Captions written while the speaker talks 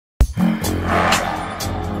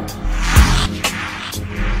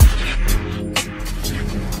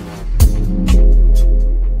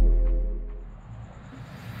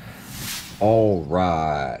All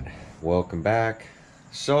right, welcome back.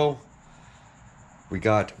 So we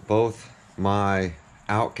got both my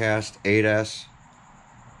Outcast 8S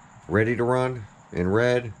ready to run in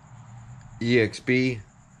red, EXB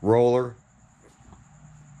roller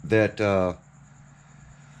that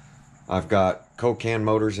I've got Coke can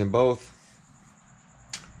motors in both,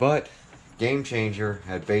 but Game Changer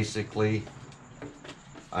had basically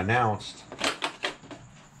announced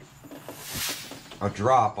a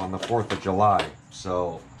drop on the 4th of July.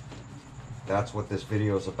 So that's what this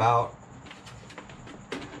video is about.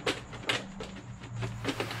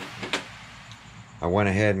 I went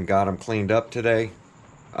ahead and got them cleaned up today.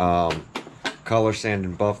 Color sand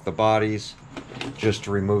and buff the bodies just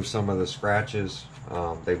to remove some of the scratches.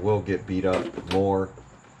 They will get beat up more,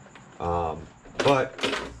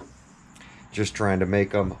 but just trying to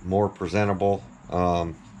make them more presentable.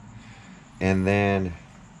 And then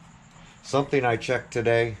something I checked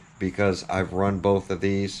today, because I've run both of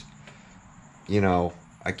these, you know,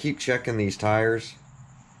 I keep checking these tires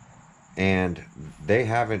and they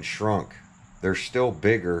haven't shrunk. They're still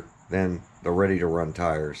bigger than the ready to run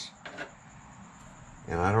tires.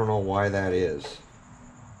 And I don't know why that is.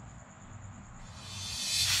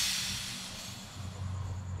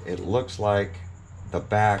 It looks like the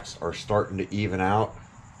backs are starting to even out,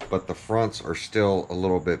 but the fronts are still a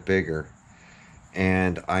little bit bigger.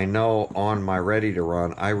 And I know on my ready to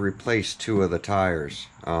run, I replaced 2 of the tires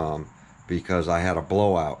because I had a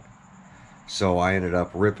blowout. So I ended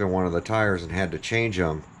up ripping one of the tires and had to change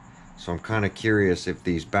them. So I'm kind of curious if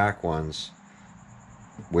these back ones,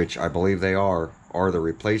 which I believe they are the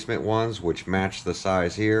replacement ones, which match the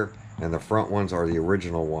size here, and the front ones are the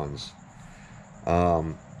original ones.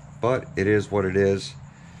 But it is what it is,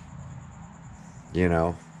 you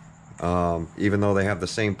know. Even though they have the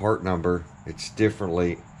same part number, it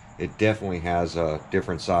definitely has a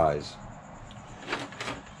different size.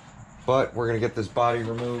 But we're gonna get this body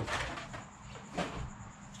removed.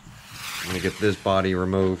 I'm gonna get this body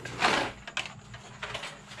removed.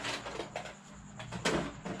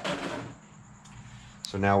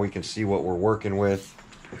 So now we can see what we're working with.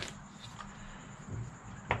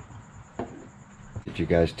 Did you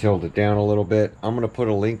guys tilt it down a little bit? I'm gonna put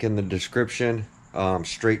a link in the description.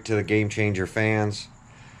 Straight to the Game Changer fans.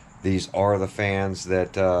 These are the fans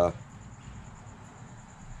that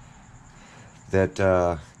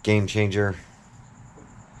Game Changer,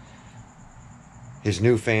 his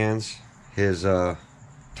new fans, his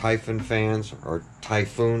Typhoon fans, or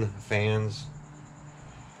Typhoon fans,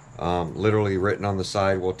 literally written on the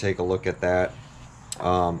side. We'll take a look at that.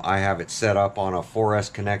 I have it set up on a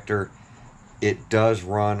 4S connector. It does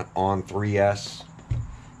run on 3S,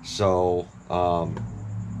 so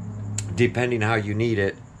depending how you need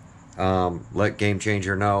it, let Game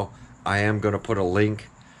Changer know. I am going to put a link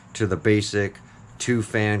to the basic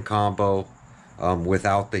 2-fan combo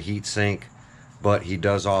without the heat sink, but he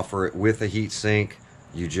does offer it with a heat sink.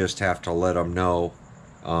 You just have to let him know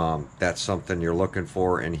that's something you're looking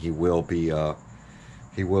for, and he will be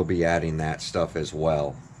adding that stuff as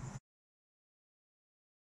well.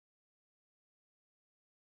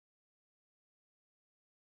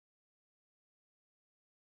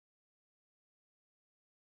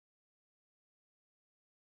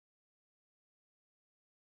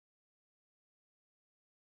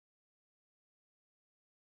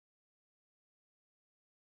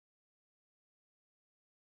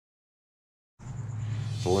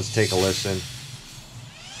 So let's take a listen.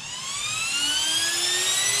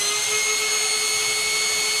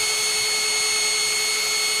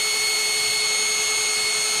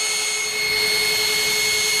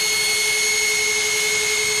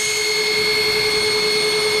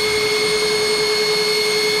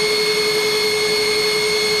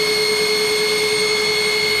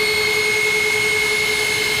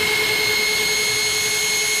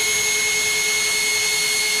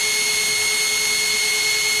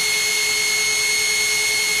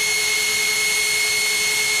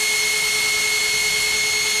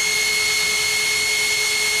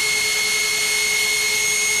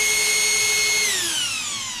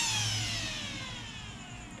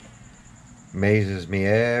 Amazes me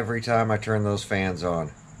every time I turn those fans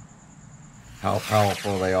on, how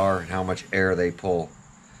powerful they are and how much air they pull.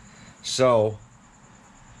 So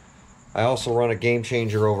I also run a Game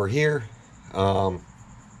Changer over here, and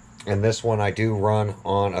this one I do run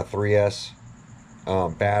on a 3S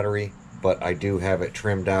battery, but I do have it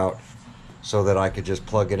trimmed out so that I could just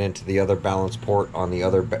plug it into the other balance port on the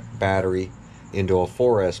other battery into a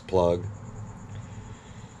 4S plug.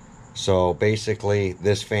 So basically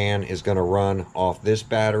this fan is going to run off this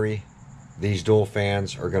battery. These dual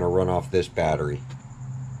fans are going to run off this battery.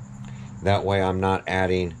 That way I'm not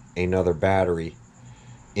adding another battery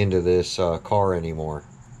into this car anymore.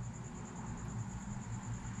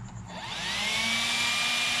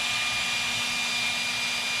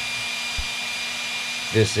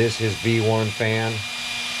 This is his V1 fan.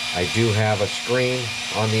 I do have a screen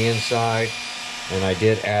on the inside, and I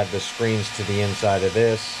did add the screens to the inside of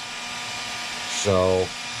this, so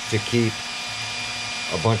to keep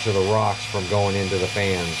a bunch of the rocks from going into the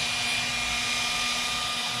fans.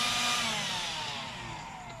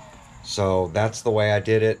 So that's the way I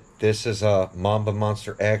did it. This is a Mamba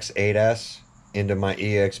Monster X 8S into my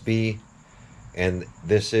EXB, and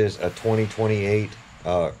this is a 2028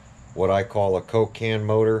 what I call a Coke can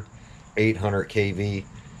motor, 800 kV.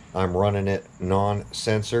 I'm running it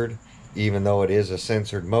non-censored, even though it is a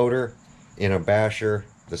censored motor. In a basher,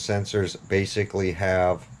 the sensors basically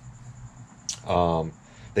have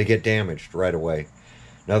they get damaged right away.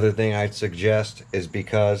 Another thing I'd suggest is,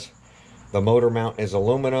 because the motor mount is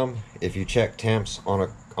aluminum, if you check temps on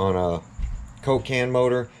a Coke can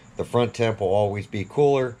motor, the front temp will always be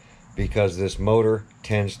cooler, because this motor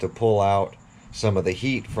tends to pull out some of the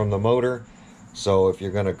heat from the motor. So if you're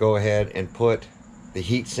going to go ahead and put the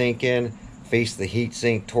heat sink in, face the heat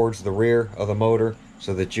sink towards the rear of the motor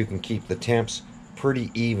so that you can keep the temps pretty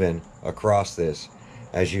even across this.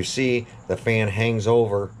 As you see, the fan hangs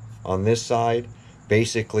over on this side,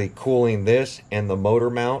 basically cooling this and the motor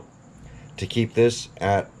mount to keep this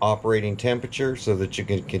at operating temperature so that you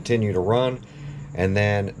can continue to run. And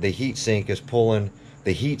then the heat sink is pulling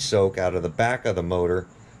the heat soak out of the back of the motor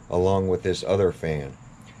along with this other fan.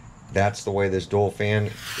 That's the way this dual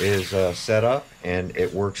fan is set up, and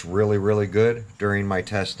it works really, really good during my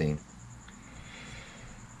testing.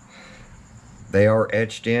 They are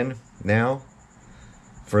etched in now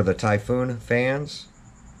for the Typhoon fans,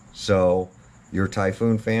 so your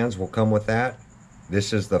Typhoon fans will come with that.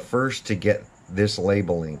 This is the first to get this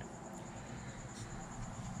labeling.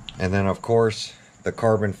 And then of course the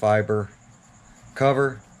carbon fiber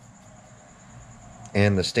cover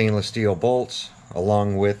and the stainless steel bolts,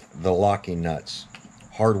 along with the locking nuts.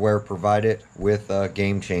 Hardware provided with a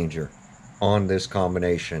Game Changer on this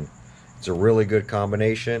combination. It's a really good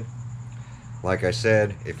combination. Like I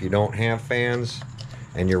said, if you don't have fans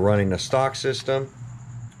and you're running a stock system,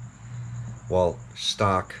 well,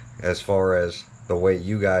 stock as far as the way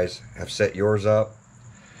you guys have set yours up,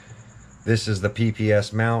 this is the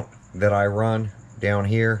PPS mount that I run down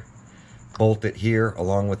here. Bolt it here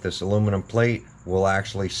along with this aluminum plate will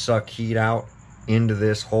actually suck heat out into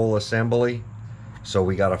this whole assembly. So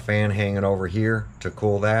we got a fan hanging over here to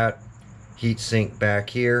cool that. Heat sink back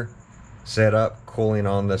here, set up, cooling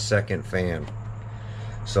on the second fan.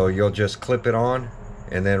 So you'll just clip it on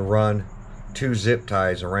and then run 2 zip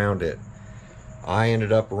ties around it. I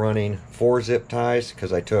ended up running 4 zip ties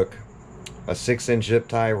because I took a 6-inch zip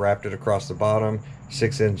tie, wrapped it across the bottom,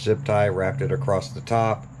 6-inch zip tie, wrapped it across the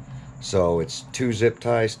top. So it's 2 zip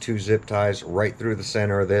ties right through the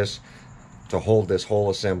center of this to hold this whole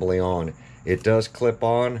assembly on. It does clip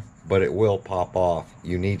on, but it will pop off.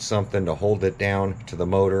 You need something to hold it down to the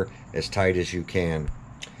motor as tight as you can.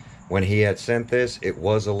 When he had sent this, it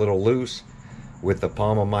was a little loose. With the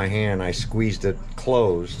palm of my hand, I squeezed it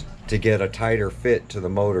closed to get a tighter fit to the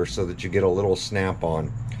motor so that you get a little snap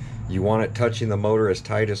on. You want it touching the motor as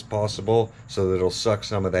tight as possible so that it'll suck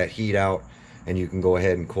some of that heat out, and you can go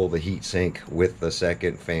ahead and cool the heat sink with the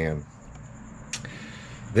second fan.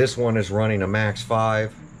 This one is running a max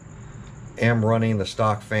 5. Am running the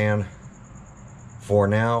stock fan for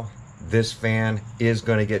now. This fan is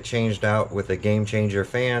going to get changed out with a Game Changer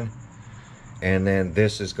fan, and then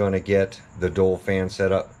this is going to get the dual fan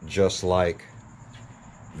set up just like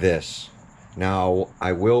this. Now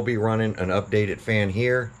I will be running an updated fan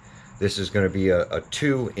here. This is going to be a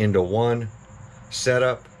 2-into-1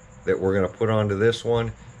 setup that we're going to put onto this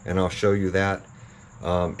one, and I'll show you that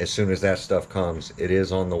as soon as that stuff comes. It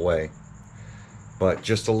is on the way. But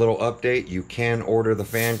just a little update, you can order the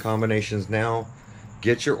fan combinations now.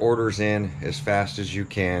 Get your orders in as fast as you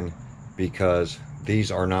can, because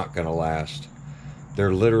these are not going to last.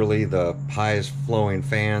 They're literally the highest flowing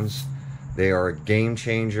fans. They are a game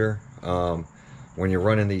changer. When you're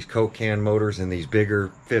running these Coke can motors and these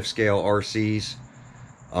bigger 5th scale RCs,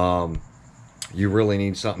 you really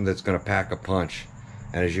need something that's going to pack a punch.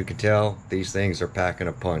 And as you can tell, these things are packing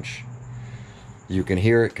a punch. You can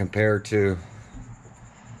hear it compared to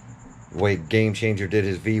the way Game Changer did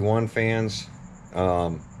his V1 fans.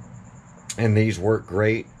 And these work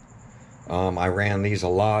great. I ran these a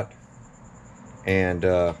lot, and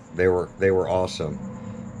they were awesome.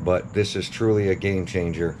 But this is truly a game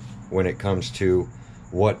changer when it comes to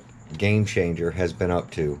what Game Changer has been up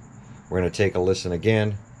to We're going to take a listen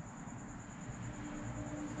again.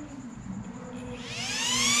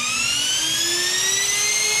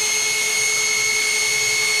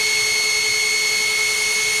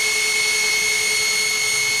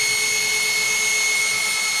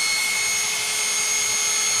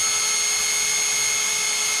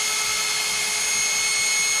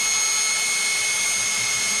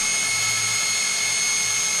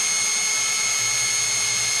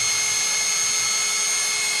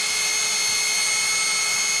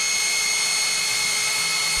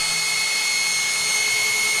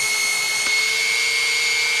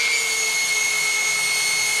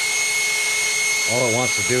 All it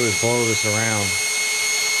wants to do is blow this around.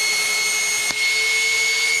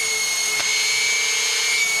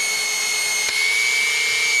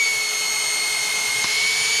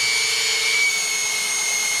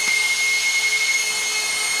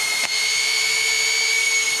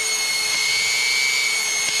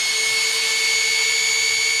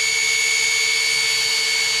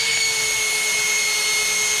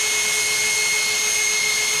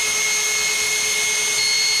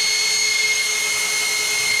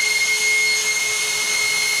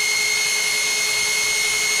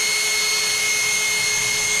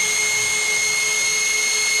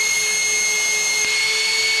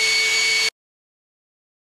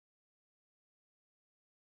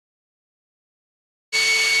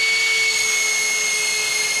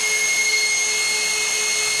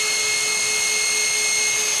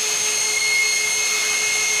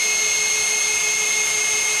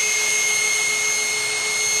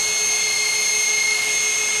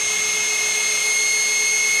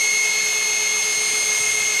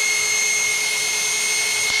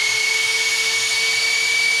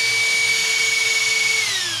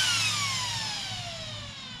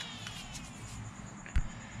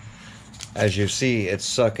 As you see, it's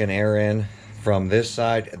sucking air in from this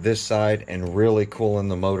side, and really cooling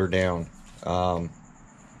the motor down. I'm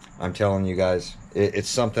telling you guys, it's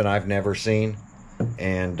something I've never seen,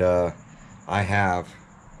 and I have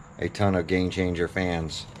a ton of Game Changer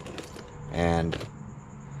fans, and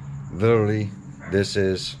literally this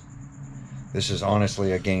is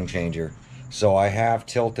honestly a game changer. So I have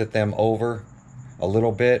tilted them over a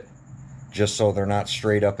little bit just so they're not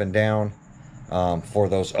straight up and down. For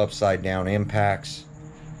those upside down impacts.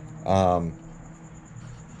 I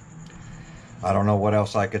don't know what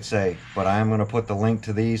else I could say, but I am going to put the link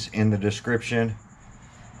to these in the description.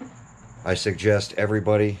 I suggest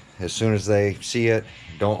everybody, as soon as they see it,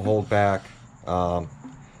 don't hold back.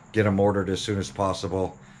 Get them ordered as soon as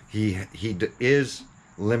possible. He is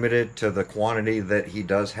limited to the quantity that he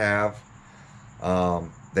does have.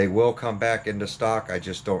 They will come back into stock. I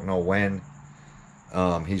just don't know when.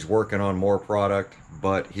 He's working on more product,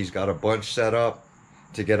 but he's got a bunch set up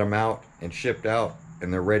to get them out and shipped out,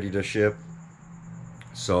 and they're ready to ship.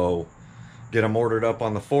 So get them ordered up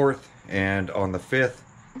on the 4th, and on the 5th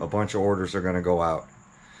a bunch of orders are going to go out.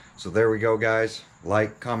 So there we go, guys.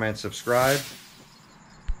 Like, comment, subscribe,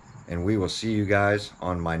 and we will see you guys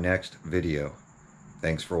on my next video.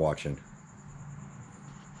 Thanks for watching.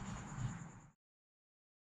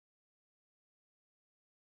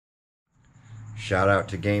 Shout out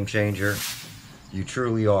to Game Changer. You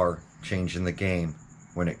truly are changing the game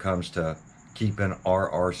when it comes to keeping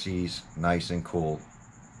our RCs nice and cool.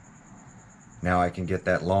 Now I can get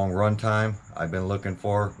that long run time I've been looking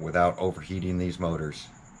for without overheating these motors.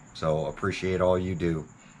 So appreciate all you do,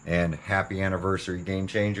 and happy anniversary, Game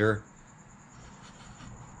Changer.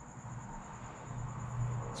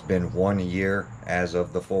 It's been 1 year as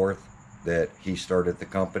of the 4th that he started the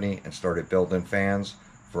company and started building fans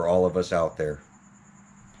for all of us out there.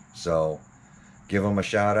 So give him a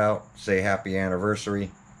shout out, say happy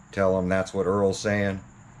anniversary, tell him that's what Earl's saying,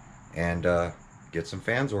 and get some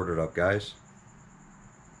fans ordered up, guys.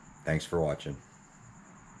 Thanks for watching.